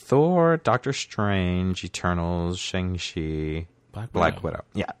 So Thor, Doctor Strange, Eternals, Shang-Chi, Black Widow.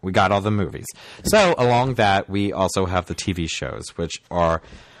 Yeah, we got all the movies. So along that, we also have the TV shows, which are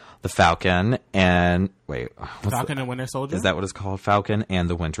The Falcon and... Falcon and Winter Soldier? Is that what it's called? Falcon and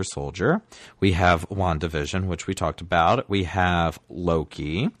the Winter Soldier. We have WandaVision, which we talked about. We have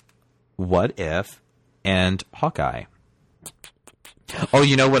Loki, What If, and Hawkeye. Oh,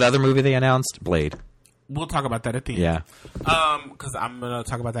 you know what other movie they announced? Blade. We'll talk about that at the end. Yeah. Because I'm going to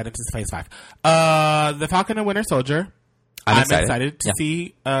talk about that into Phase 5. The Falcon and Winter Soldier. I'm excited to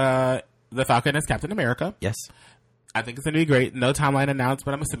see the Falcon as Captain America. Yes. I think it's going to be great. No timeline announced,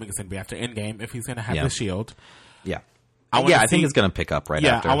 but I'm assuming it's going to be after Endgame if he's going to have the shield. Yeah. I think it's going to pick up right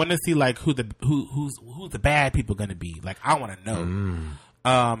after. Yeah, I want to see like who's the bad people going to be. Like I want to know.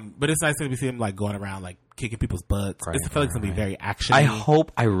 But it's nice to see him like going around like kicking people's butts. I feel like it's going to be very actiony.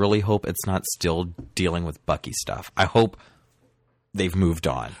 I really hope it's not still dealing with Bucky stuff. I hope they've moved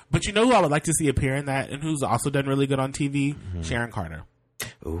on. But you know who I would like to see appear in that and who's also done really good on TV? Sharon Carter.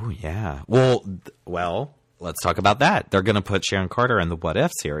 Oh, yeah. Well, let's talk about that. They're going to put Sharon Carter in the What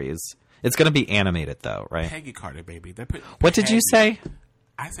If series. It's going to be animated, though, right? Peggy Carter, baby. What did you say?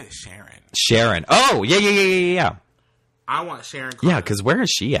 I said Sharon. Sharon. Oh, yeah. I want Sharon Carter. Yeah, because where is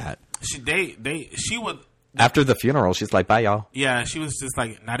she at? She would... After the funeral, she's like, bye, y'all. Yeah, she was just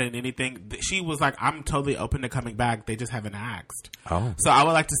like, not in anything. She was like, I'm totally open to coming back. They just haven't asked. Oh. So I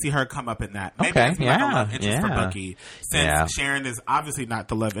would like to see her come up in that. Maybe okay, like a love interest for Bucky. Since Sharon is obviously not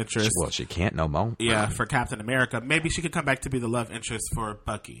the love interest. Well, she can't no more. Yeah, for Captain America. Maybe she could come back to be the love interest for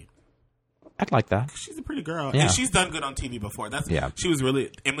Bucky. I'd like that. She's a pretty girl. Yeah. And she's done good on TV before. She was really...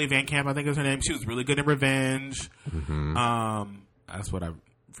 Emily Van Camp, I think is her name. She was really good in Revenge. Mm-hmm. That's what I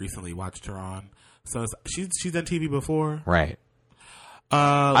recently watched her on. So she's done TV before. Right.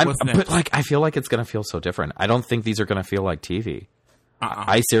 What's next? But like, I feel like it's going to feel so different. I don't think these are going to feel like TV.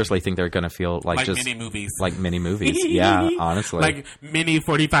 I seriously think they're going to feel like just mini movies. Like mini movies. Yeah, honestly. Like mini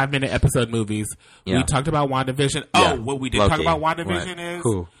 45-minute episode movies. Yeah. We talked about WandaVision. Oh, what we did talk about WandaVision is...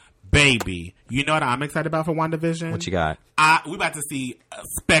 Who? Baby. You know what I'm excited about for WandaVision? What you got? We about to see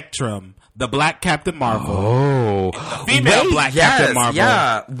Spectrum, the Black Captain Marvel. Oh. The female Black Captain Marvel.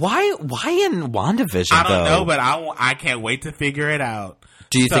 Yeah. Why in WandaVision, I don't know, but I can't wait to figure it out.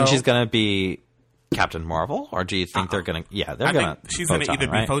 Do you think she's going to be Captain Marvel? Or do you think they're going to... Yeah, they're going to... She's going to either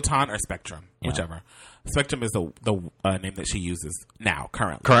be Photon or Spectrum. Yeah. Whichever. Spectrum is the name that she uses now,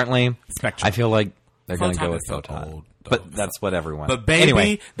 currently. Currently? Spectrum. I feel like they're going to go with Photon. Old, but that's what everyone... But baby,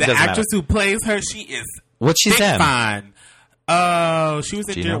 anyway, the actress who plays her, she is... What's she in? Fine. She was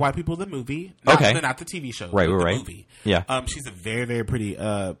in Dear White People, the movie. Not the TV show. Right. The movie. Yeah. She's a very, very pretty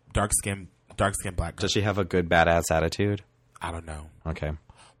dark-skinned black girl. Does she have a good badass attitude? I don't know. Okay.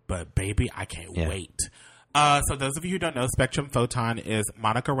 But baby, I can't wait. So those of you who don't know, Spectrum Photon is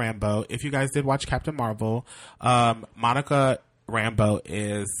Monica Rambeau. If you guys did watch Captain Marvel, Monica Rambeau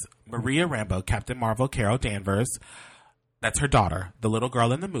is Maria Rambeau, Captain Marvel, Carol Danvers. That's her daughter. The little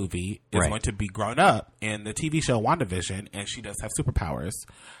girl in the movie is going to be grown up in the TV show WandaVision, and she does have superpowers.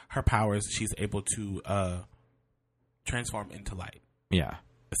 Her powers, she's able to transform into light. Yeah.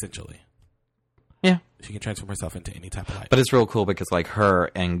 Essentially. Yeah. She can transform herself into any type of light. But it's real cool because, like,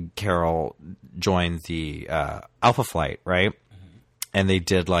 her and Carol joined the Alpha Flight, right? Mm-hmm. And they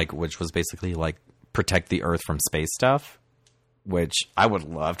did, like, which was basically, like, protect the Earth from space stuff. which I would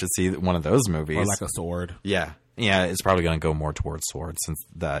love to see one of those movies. Or like a sword. Yeah. Yeah, it's probably going to go more towards sword since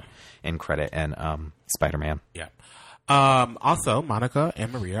that end credit and Spider-Man. Yeah. Also, Monica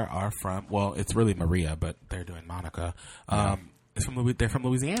and Maria are from, well, it's really Maria, but they're doing Monica. They're from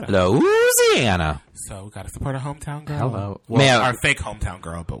Louisiana. Louisiana. So we got to support our hometown girl. Hello. Well, our fake hometown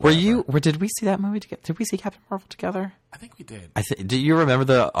girl, but whatever. Did we see that movie together? Did we see Captain Marvel together? I think we did. Do you remember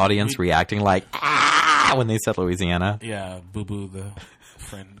the audience reacting like, when they said Louisiana? Yeah, Boo-Boo, the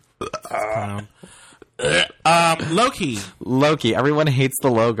friend clown. Loki. Everyone hates the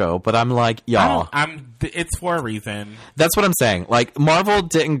logo, but I'm like, y'all. It's for a reason. That's what I'm saying. Like, Marvel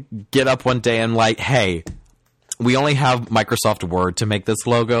didn't get up one day and like, hey, we only have Microsoft Word to make this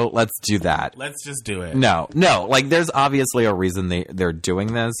logo. Let's do that. Let's just do it. No. Like, there's obviously a reason they're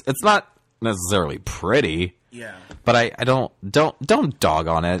doing this. It's not necessarily pretty. Yeah. But I don't dog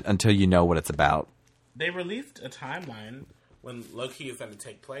on it until you know what it's about. They released a timeline when Loki is going to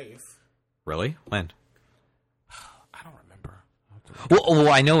take place. Really? When? I don't remember. Well,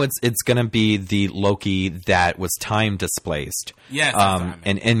 I know it's going to be the Loki that was time displaced. Yes.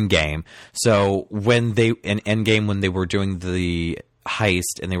 In Endgame. So in Endgame, when they were doing the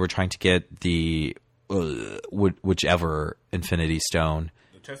heist and they were trying to get the whichever Infinity Stone.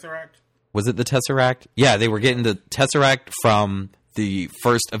 The Tesseract? Was it the Tesseract? Yeah, they were getting the Tesseract from the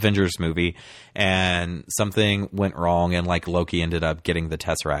first Avengers movie, and something went wrong, and like Loki ended up getting the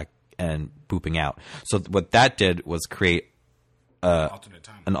Tesseract and booping out. So what that did was create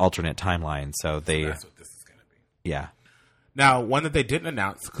an alternate timeline. So that's what this is going to be. Yeah. Now, one that they didn't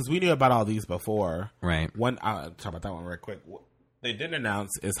announce, because we knew about all these before. Right. I'll talk about that one real quick. They didn't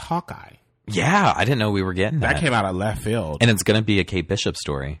announce is Hawkeye. Yeah, I didn't know we were getting that. That came out of left field. And it's going to be a Kate Bishop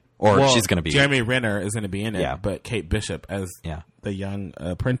story. Or she's going to be... Jeremy Renner is going to be in it, yeah. But Kate Bishop as the young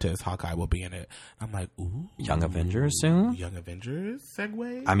apprentice Hawkeye will be in it. I'm like, ooh. Young Avengers soon? Young Avengers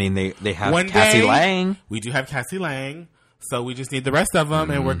segue? I mean, they have Cassie Lang. We do have Cassie Lang. So we just need the rest of them,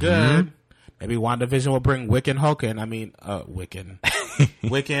 and we're good. Maybe WandaVision will bring Wiccan Hulkin. I mean, Wiccan.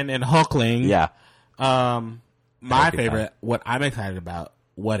 Wiccan and Hulkling. Yeah. My favorite, what I'm excited about,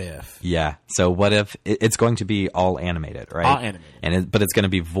 What If? Yeah. So What If? It's going to be all animated, right? All animated. But it's going to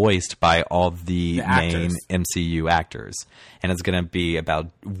be voiced by all the main MCU actors. And it's going to be about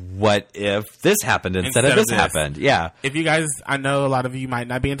what if this happened instead of this happened. Yeah. If you guys, I know a lot of you might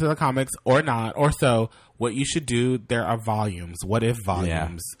not be into the comics or not, or so. What you should do, there are volumes. What if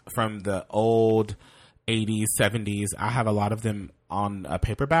volumes from the old 80s, 70s. I have a lot of them on a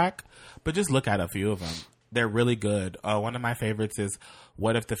paperback, but just look at a few of them. They're really good. One of my favorites is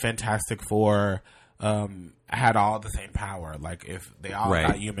what if the Fantastic Four had all the same power? Like if they all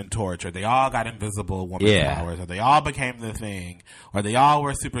got Human Torch, or they all got Invisible Woman powers, or they all became the Thing, or they all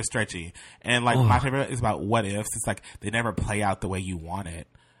were super stretchy. And like my favorite is about what ifs. It's like they never play out the way you want it.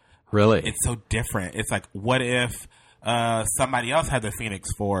 Really? It's so different. It's like, what if somebody else had the Phoenix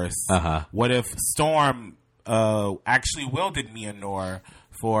Force? What if Storm actually wielded Mjolnir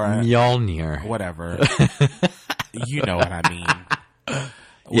for Mjolnir? Whatever. You know what I mean.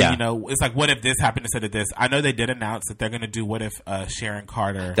 Yeah. You know, it's like, what if this happened instead of this? I know they did announce that they're going to do what if Sharon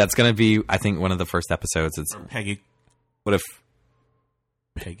Carter. That's going to be, I think, one of the first episodes. It's Peggy. What if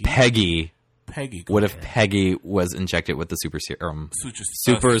Peggy. What if Peggy was injected with the super soldier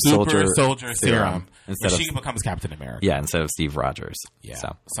serum instead she becomes Captain America? Yeah, instead of Steve Rogers. Yeah,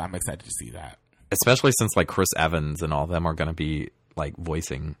 so I'm excited to see that. Especially since like Chris Evans and all of them are going to be like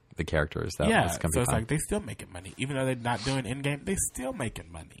voicing the characters. So it's like they still making money, even though they're not doing Endgame. They still making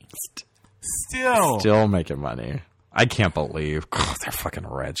money. Still making money. I can't believe they're fucking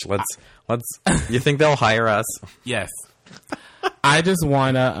rich. Let's. You think they'll hire us? Yes. I just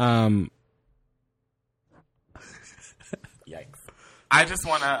wanna. I just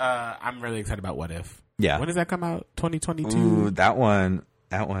want to, I'm really excited about What If. Yeah. When does that come out? 2022? Ooh, that one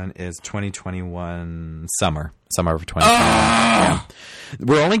is 2021 summer of 2021. Yeah.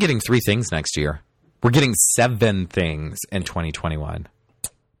 We're only getting 3 things next year. We're getting 7 things in 2021.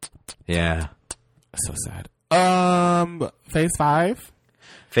 Yeah. So sad. Phase 5?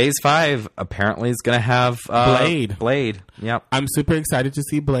 Phase 5 apparently is going to have Blade. Yep. I'm super excited to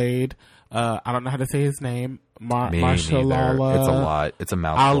see Blade. I don't know how to say his name. Mahershala. It's a lot. It's a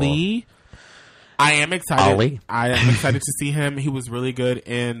mouthful. Ali. I am excited. I am excited to see him. He was really good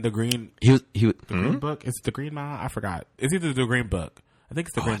in the Green. Green Book. Is it the Green Mile? I forgot. It's either the Green Book. I think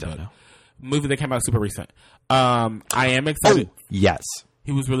it's the Green Book. Know. Movie that came out super recent. I am excited. Oh, yes.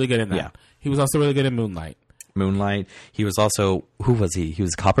 He was really good in that. Yeah. He was also really good in Moonlight. He was also, who was he? He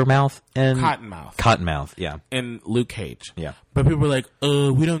was Coppermouth and Cottonmouth, yeah. And Luke Cage. Yeah. But people were like,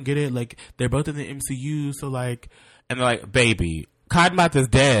 we don't get it. Like, they're both in the MCU, so like, And they're like, baby, Cottonmouth is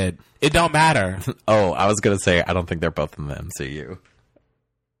dead. It don't matter. Oh, I was going to say, I don't think they're both in the MCU.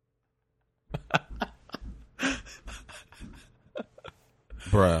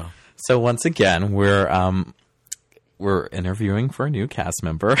 Bruh. So once again, we're interviewing for a new cast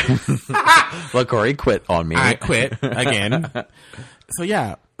member. Well, Corey quit on me. I quit again. So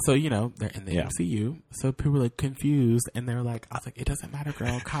yeah. So, you know, they're in the MCU. So people were like confused and they were like, I was like, it doesn't matter,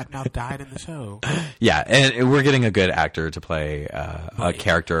 girl. Cottonmouth died in the show. Yeah. And we're getting a good actor to play a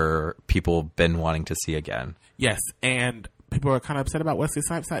character people been wanting to see again. Yes. And people were kind of upset about Wesley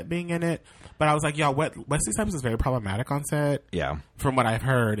Snipes not being in it. But I was like, y'all, Wesley Snipes is very problematic on set. Yeah. From what I've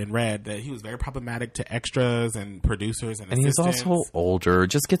heard and read, that he was very problematic to extras and producers and he's also older.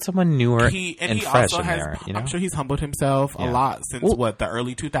 Just get someone newer and fresh in there. You know? I'm sure he's humbled himself a lot since, the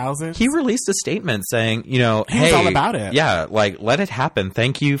early 2000s? He released a statement saying, you know, he was all about it. Yeah, like, let it happen.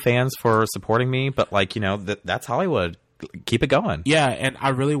 Thank you, fans, for supporting me. But, like, you know, that's Hollywood. Keep it going. Yeah, and I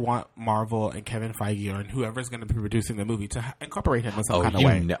really want Marvel and Kevin Feige and whoever's going to be producing the movie to incorporate him in some kind of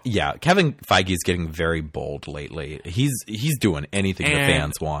way. Yeah, Kevin Feige's getting very bold lately. He's doing anything the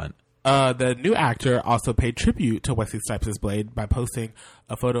fans want. The new actor also paid tribute to Wesley Snipes' Blade by posting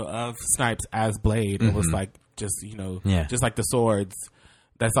a photo of Snipes as Blade. Mm-hmm. It was like just, you know, just like the swords.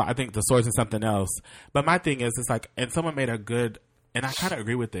 That's all. I think the swords is something else. But my thing is, it's like, and someone made a good. And I kind of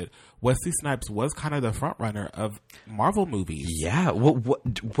agree with it. Wesley Snipes was kind of the front runner of Marvel movies. Yeah.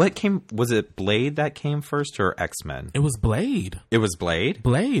 What came? Was it Blade that came first or X-Men? It was Blade. It was Blade?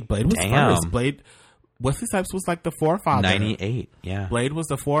 Blade was first. Blade. Wesley Snipes was like the forefather. 98. Yeah. Blade was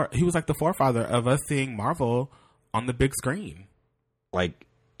he was like the forefather of us seeing Marvel on the big screen. Like,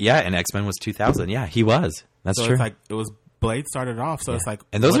 yeah, and X-Men was 2000. Yeah, he was. That's true. It's like, it was Blade started off, so it's like,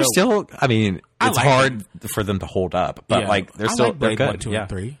 and those are still. I mean, it's hard for them to hold up, but like they're still Blade they're 1, good. 2, and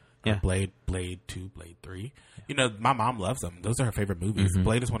 3. Yeah, Blade 2, Blade 3. You know, my mom loves them. Those are her favorite movies. Mm-hmm.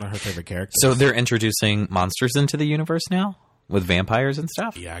 Blade is one of her favorite characters. So they're introducing monsters into the universe now with vampires and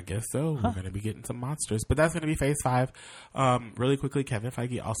stuff. Yeah, I guess so. We're going to be getting some monsters, but that's going to be Phase 5. Really quickly, Kevin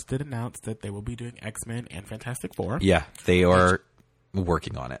Feige also did announce that they will be doing X-Men and Fantastic Four. Yeah, they are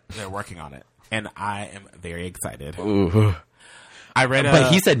working on it. They're working on it, and I am very excited. Ooh. I read,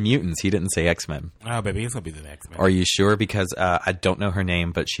 but he said mutants. He didn't say X-Men. Oh, baby, it's gonna be the X-Men. Are you sure? Because I don't know her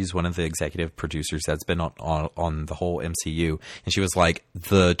name, but she's one of the executive producers that's been on the whole MCU, and she was like,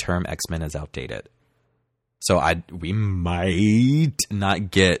 the term X-Men is outdated. So we might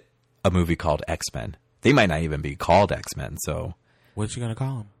not get a movie called X-Men. They might not even be called X-Men. So what you gonna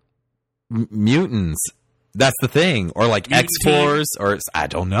call them? Mutants. That's the thing, or like X-Force, or I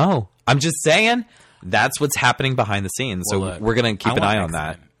don't know. I'm just saying. That's what's happening behind the scenes. Well, so we're going to keep an eye on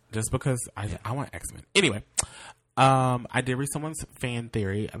that. Just because I want X-Men. Anyway, I did read someone's fan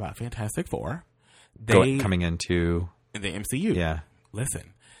theory about Fantastic Four. Coming into the MCU. Yeah.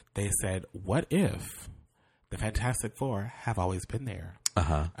 Listen, they said, what if the Fantastic Four have always been there?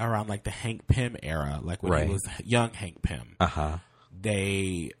 Around like the Hank Pym era, like when he was young Hank Pym.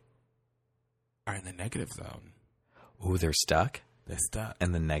 They are in the negative zone. Ooh, they're stuck? They're stuck.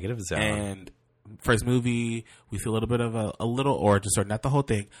 In the negative zone. And first movie, we see a little bit of a little origin story, not the whole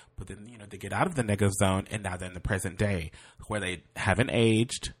thing, but then, you know, they get out of the negative zone and now they're in the present day where they haven't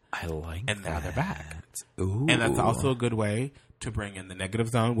aged. I like and now they're back. Ooh. And that's also a good way to bring in the negative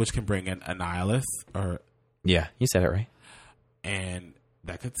zone, which can bring in Annihilus yeah, you said it right. And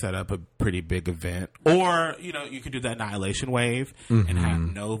that could set up a pretty big event. Or, you know, you could do the Annihilation wave and have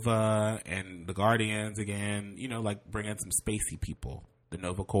Nova and the Guardians again, you know, like bring in some spacey people. The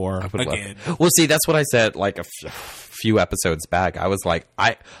Nova Corps again. Well, see, that's what I said like a few episodes back. I was like,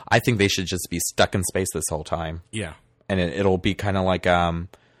 I think they should just be stuck in space this whole time. Yeah. And it'll be kind of like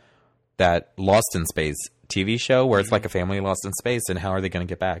that Lost in Space TV show where it's like a family lost in space, and how are they going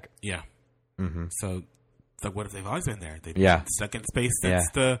to get back? Yeah. So, like, what if they've always been there? They've been stuck in space since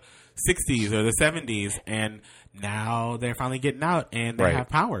the 60s or the 70s, and now they're finally getting out and they have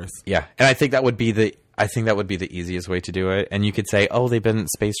powers. Yeah. And I think that would be the easiest way to do it. And you could say, oh, they've been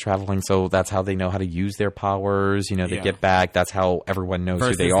space traveling, so that's how they know how to use their powers. You know, they get back. That's how everyone knows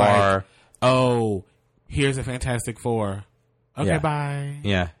who they are. Like, oh, here's a Fantastic Four. Okay, bye.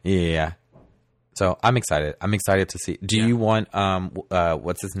 Yeah. So I'm excited. I'm excited to see. Do you want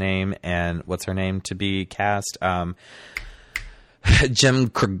what's his name and what's her name to be cast? Jim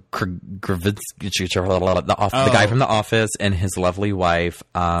Kravitsky, the guy from The Office, and his lovely wife,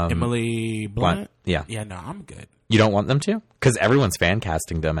 Emily Blunt. Yeah. Yeah, no, I'm good. You don't want them to? Because everyone's fan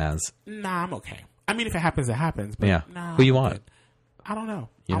casting them as. Nah, I'm okay. I mean, if it happens, it happens. But nah, who you want? Good. I don't know.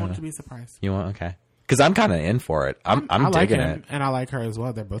 I want to be surprised. You want? Okay. Because I'm kind of in for it. I'm like digging him, it. and I like her as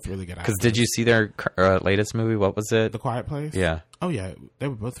well. They're both really good actors. Because did you see their latest movie? What was it? The Quiet Place? Yeah. Oh, yeah. They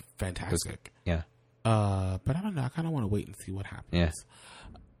were both fantastic. Yeah. But I don't know. I kind of want to wait and see what happens. Yeah.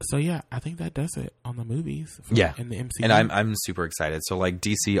 So, yeah, I think that does it on the movies. In the MCU. And I'm super excited. So, like,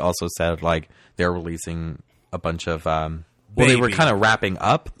 DC also said, like, they're releasing a bunch of... they were kind of wrapping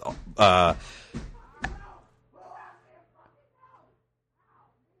up...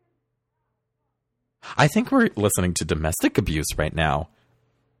 I think we're listening to domestic abuse right now.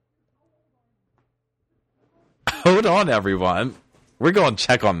 Hold on, everyone. We're going to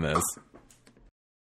check on this.